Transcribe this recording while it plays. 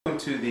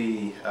to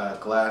the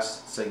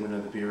glass segment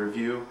of the beer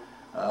review.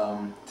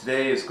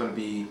 Today is going to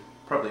be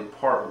probably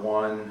part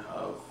one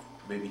of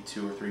maybe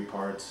 2 or 3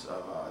 parts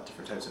of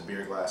different types of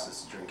beer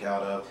glasses to drink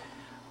out of.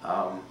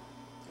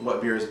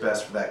 What beer is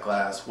best for that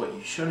glass, what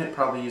you shouldn't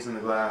probably use in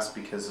the glass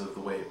because of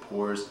the way it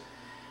pours.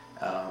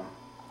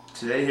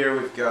 Today here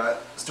we've got,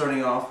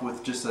 starting off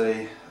with just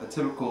a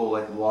typical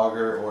like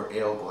lager or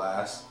ale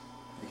glass.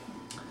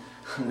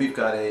 We've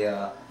got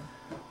a,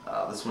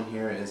 this one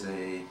here is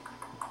a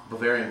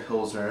Bavarian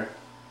Pilsner.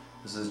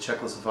 This is a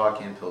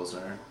Czechoslovakian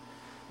Pilsner.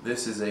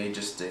 This is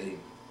just a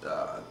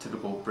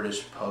typical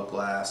British pub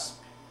glass.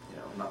 You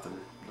know, nothing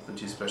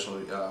too special.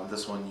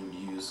 This one you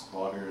would use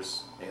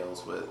lagers,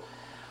 ales with.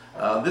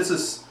 This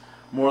is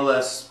more or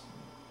less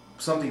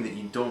something that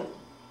you don't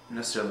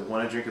necessarily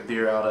want to drink a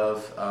beer out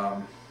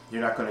of.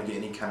 You're not going to get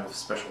any kind of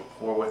special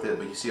pour with it,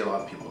 but you see a lot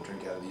of people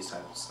drink out of these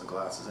types of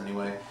glasses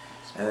anyway.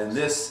 And then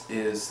this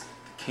is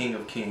the King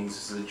of Kings.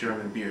 This is a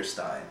German beer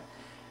stein.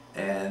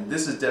 And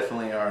this is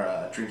definitely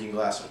our drinking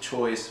glass of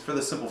choice for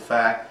the simple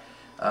fact,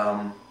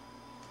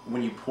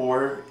 when you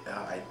pour,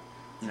 I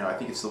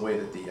think it's the way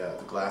that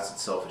the glass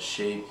itself is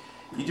shaped.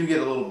 You do get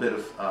a little bit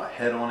of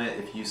head on it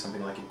if you use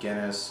something like a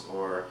Guinness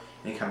or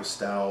any kind of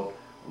stout,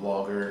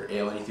 lager,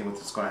 ale, anything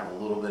that's going to have a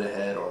little bit of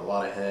head or a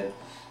lot of head.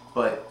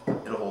 But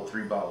it'll hold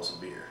 3 bottles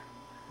of beer,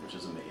 which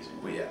is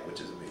amazing. Well, yeah, which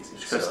is amazing.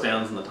 Which cuts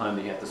down on the time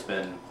that you have to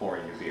spend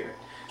pouring your beer.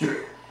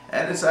 True,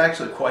 and it's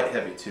actually quite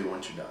heavy too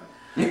once you're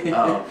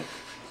done.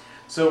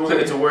 So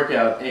it's a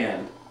workout,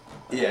 and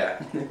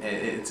yeah,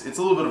 it's a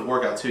little bit of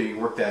workout too. You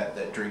work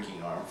that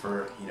drinking arm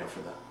for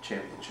the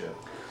championship.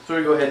 So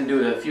we're gonna go ahead and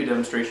do a few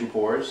demonstration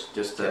pours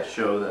just to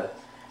show the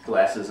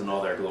glasses in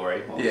all their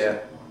glory. Well, yeah,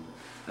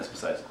 that's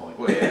besides the point.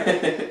 Well,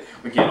 yeah,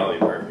 we can't all be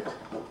perfect.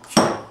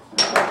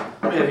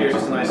 We have here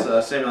just a nice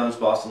Samuel Adams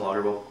Boston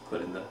Lager. We'll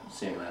put in the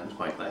Samuel Adams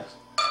pint glass.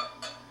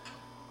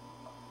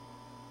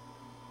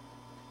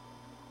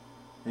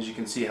 As you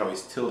can see how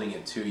he's tilting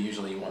it too.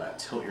 Usually you want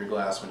to tilt your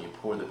glass when you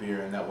pour the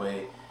beer, and that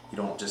way you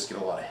don't just get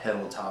a lot of head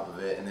on top of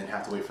it and then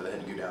have to wait for the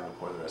head to go down to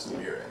pour the rest of the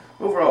beer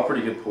in. Overall,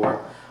 pretty good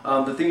pour.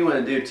 The thing you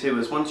want to do too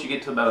is once you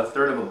get to about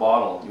 1/3 of a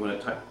bottle, you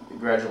want to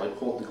gradually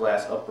pull the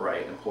glass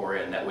upright and pour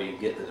in. That way you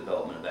get the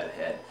development of that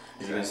head.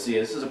 As you can see,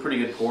 this is a pretty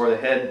good pour. The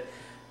head,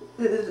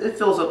 it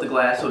fills up the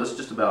glass, so it's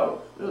just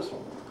about, it was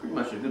pretty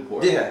much a good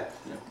pour. Yeah,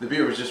 the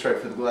beer was just right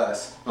for the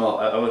glass. Well,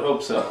 I would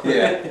hope so.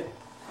 Yeah.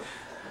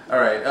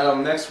 Alright,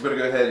 next we're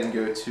going to go ahead and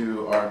go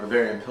to our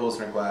Bavarian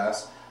Pilsner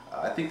glass.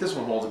 I think this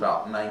one holds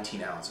about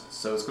 19 ounces,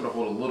 so it's going to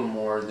hold a little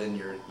more than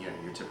your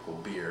typical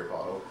beer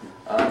bottle.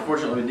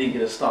 Unfortunately, we didn't get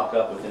to stock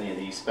up with any of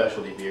these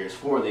specialty beers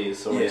for these,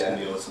 so we're just going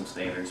to go with some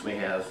standards. We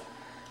have,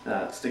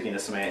 sticking to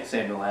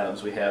Samuel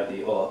Adams, we have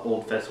the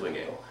Old Festwig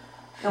Ale.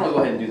 And we'll go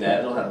ahead and do that.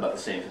 It'll have about the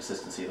same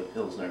consistency of the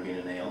Pilsner being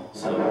an ale,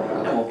 so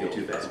it won't be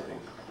too bad.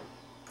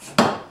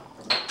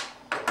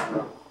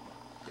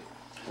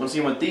 Once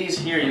again, with these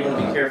here, you want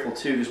to be careful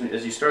too, because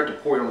as you start to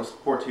pour, you don't want to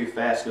pour too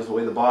fast, because the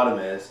way the bottom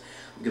is,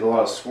 you get a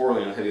lot of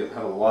swirling and you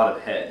have a lot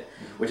of head,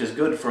 which is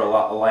good for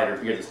a lighter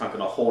beer that's not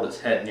going to hold its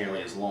head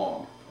nearly as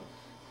long.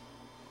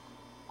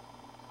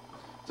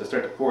 So I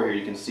start to pour here,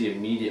 you can see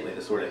immediately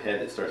the sort of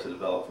head that starts to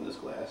develop from this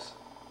glass.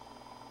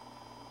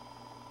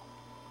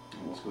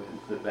 And let's go ahead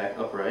and put it back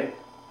upright.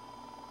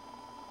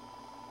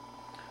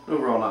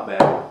 Overall, not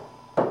bad.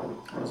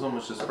 It was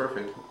almost just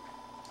perfect.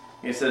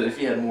 Like I said, if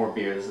you had more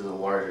beer, this is a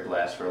larger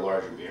glass for a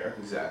larger beer.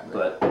 Exactly.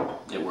 But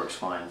it works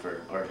fine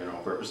for our general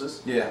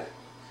purposes. Yeah.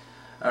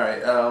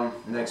 Alright,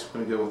 next we're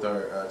going to go with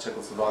our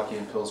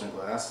Czechoslovakian Pilsner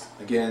glass.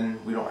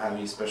 Again, we don't have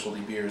any specialty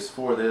beers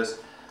for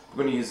this.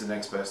 We're going to use the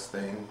next best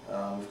thing.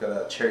 We've got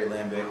a Cherry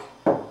Lambic,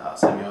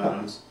 Samuel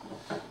Adams.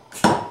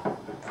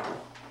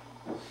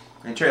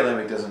 And Cherry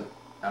Lambic doesn't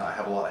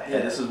have a lot of head.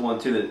 Yeah, this is one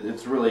too that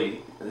it's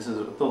really, this is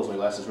a Pilsner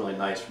glass is really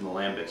nice from the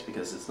Lambics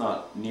because it's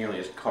not nearly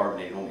as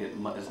carbonated, you won't get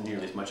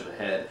nearly as much of a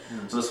head.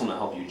 So this one will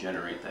help you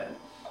generate that.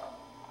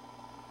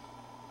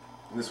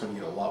 And this one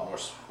you get a lot more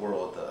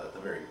swirl at the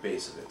very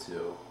base of it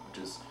too, which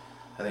is,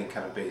 I think,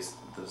 kind of based,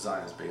 the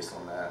design is based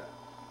on that.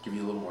 Give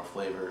you a little more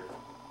flavor.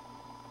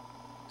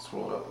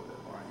 Swirl it up a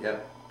bit more.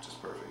 Yep,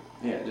 just perfect.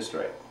 Yeah, just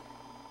right.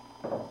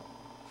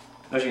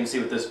 As you can see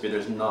with this beer,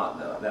 there's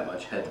not that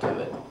much head to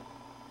it.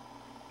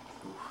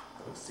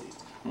 That was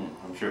tasty.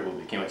 I'm sure it will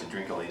be. Can't wait to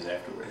drink all these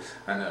afterwards.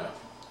 I know.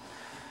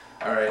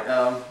 Alright,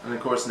 and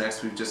of course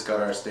next we've just got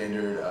our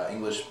standard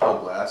English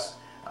pub glass.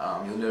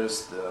 You'll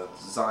notice the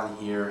design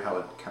here, how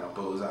it kind of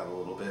bows out a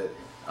little bit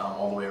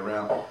all the way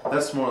around.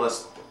 That's more or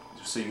less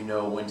so you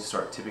know when to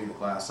start tipping the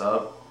glass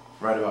up.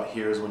 Right about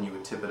here is when you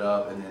would tip it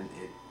up, and then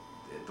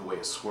the way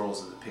it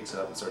swirls as it picks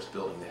up and starts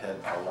building the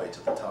head all the way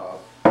to the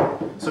top.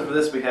 So for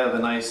this we have a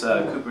nice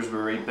Cooper's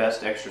Brewery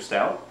Best Extra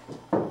Stout.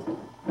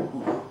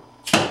 Ooh.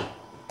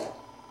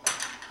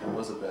 It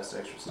was the best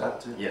extra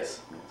stout too?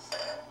 Yes.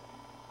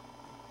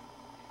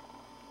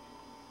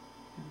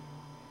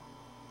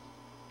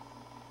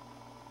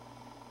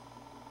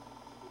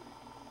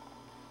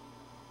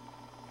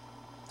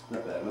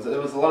 Not bad. It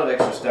was a lot of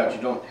extra stout.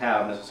 You don't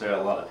have necessarily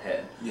a lot of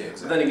head. Yeah,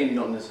 exactly. But then again, you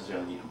don't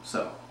necessarily need them.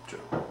 So,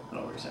 true. It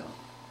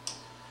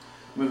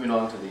Moving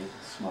on to the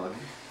smug.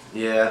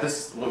 Yeah,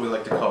 this is what we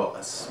like to call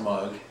a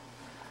smug.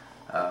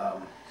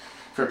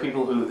 For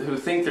people who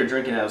think they're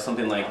drinking out of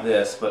something like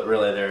this, but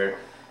really they're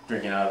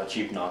drinking out of a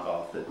cheap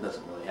knockoff that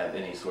doesn't really have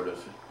any sort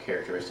of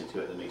characteristic to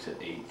it that makes it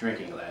a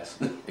drinking glass.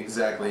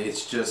 Exactly,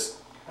 it's just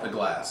a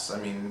glass. I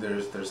mean,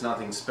 there's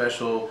nothing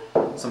special.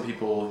 Some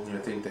people,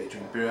 think they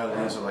drink beer out of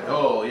these. Are like,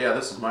 oh yeah,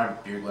 this is my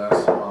beer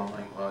glass. Well, I'm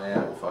like, well yeah,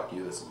 well fuck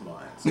you, this is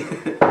mine. So.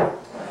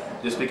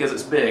 Just because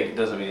it's big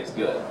doesn't mean it's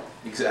good.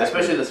 Exactly.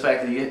 Especially the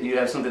fact that you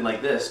have something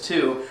like this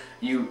too.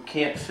 You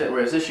can't fit.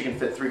 Whereas this, you can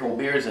fit 3 whole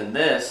beers in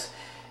this.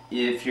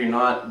 If you're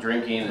not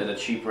drinking at a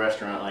cheap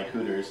restaurant like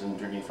Hooters and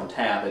drinking from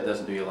tap, it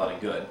doesn't do you a lot of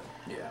good.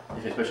 Yeah.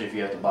 Especially if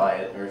you have to buy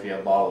it, or if you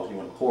have bottles you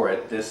want to pour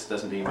it, this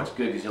doesn't do you much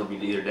good because you'll be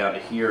either down to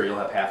here or you'll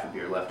have half a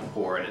beer left to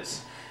pour, and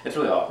it's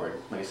really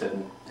awkward. Like I said,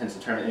 it tends to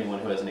turn anyone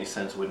who has any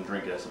sense wouldn't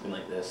drink it as something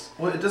like this.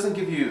 Well, it doesn't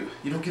give you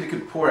don't get a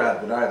good pour out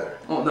of it either.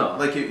 Oh no.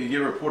 Like if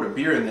you ever poured a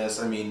beer in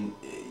this, I mean,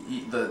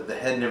 the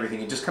head and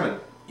everything, it just kind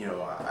of,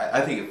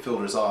 I think it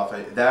filters off.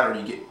 That or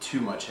you get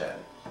too much head.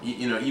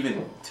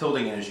 Even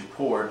tilting it as you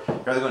pour,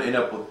 you're either going to end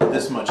up with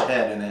this much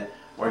head in it,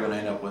 or you're going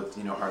to end up with,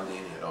 hardly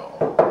any at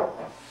all.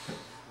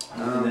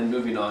 And then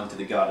moving on to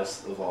the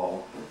goddess of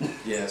all.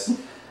 Yes,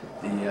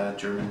 the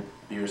German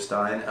beer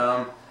stein.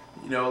 A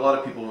lot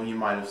of people, you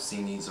might have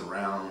seen these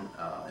around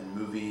in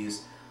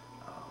movies.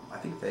 I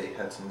think they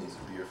had some of these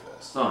at Beer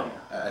Fest. Oh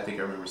yeah. I think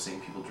I remember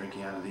seeing people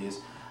drinking out of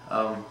these.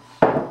 I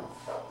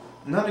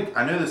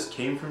know this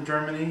came from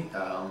Germany.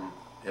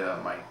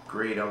 My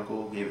great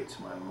uncle gave it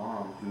to my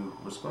mom, who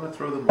was going to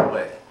throw them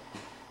away,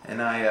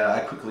 and I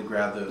quickly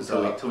grabbed those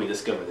until we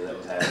discovered that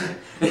was happening.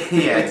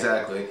 Yeah,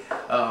 exactly.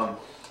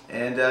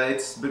 And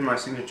it's been my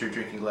signature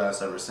drinking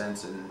glass ever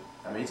since, and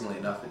amazingly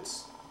enough,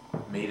 it's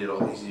made it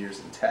all these years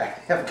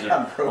intact. They haven't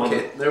gotten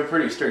broken. They're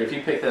pretty sturdy. If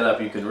you pick that up,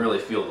 you can really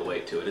feel the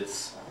weight to it.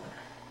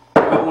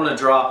 You wouldn't want to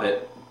drop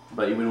it,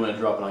 but you wouldn't want to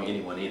drop it on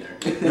anyone either.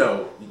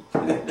 No, you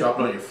drop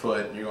it on your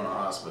foot, and you're going to the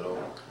hospital.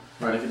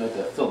 Right, if you'd like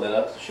to fill that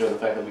up to show the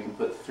fact that we can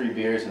put 3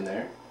 beers in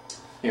there.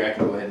 Here, I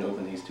can go ahead and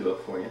open these 2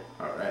 up for you.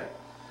 Alright.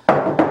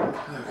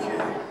 Okay.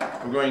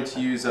 I'm going to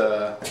use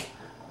a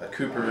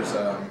Cooper's,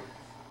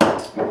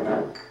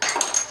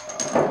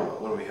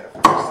 what do we have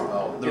first?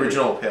 Oh, the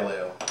original Pale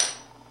Ale.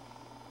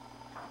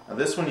 Now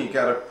this one you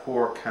gotta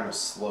pour kind of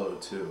slow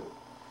too.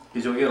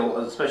 Because you'll get,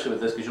 especially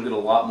with this, because you'll get a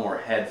lot more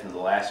head from the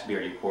last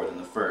beer you pour than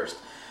the first.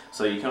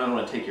 So you kind of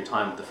want to take your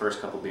time with the first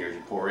couple beers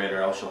you pour in,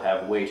 or else you'll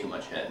have way too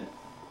much head.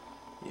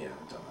 Yeah,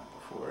 I've done that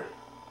before.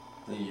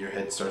 Your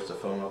head starts to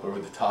foam up over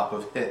the top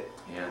of it.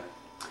 Yeah.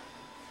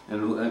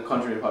 And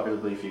contrary to popular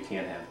belief, you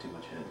can't have too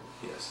much head.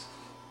 Yes.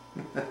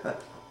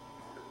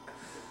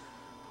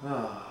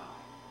 Oh.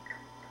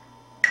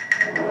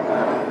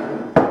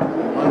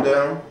 One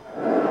down.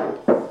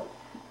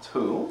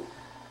 2.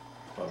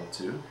 Bottle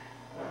 2.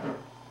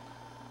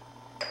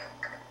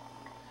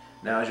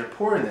 Now as you're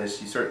pouring this,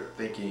 you start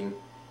thinking,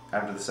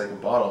 after the second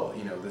bottle,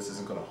 this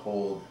isn't going to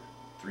hold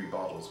 3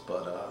 bottles,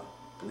 but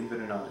believe it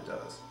or not, it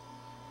does.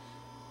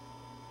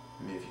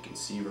 I mean, if you can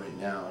see right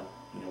now,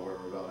 where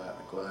we're about at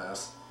in the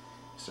glass,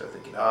 you start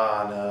thinking,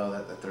 no,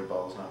 that 3rd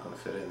bottle's not going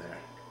to fit in there.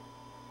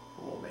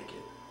 But we'll make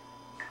it.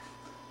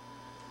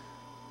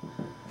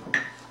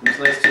 And it's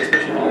nice too,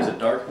 especially if you use a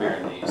dark beer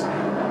in these. So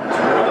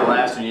remember the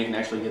last one, you can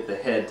actually get the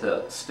head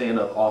to stand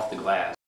up off the glass.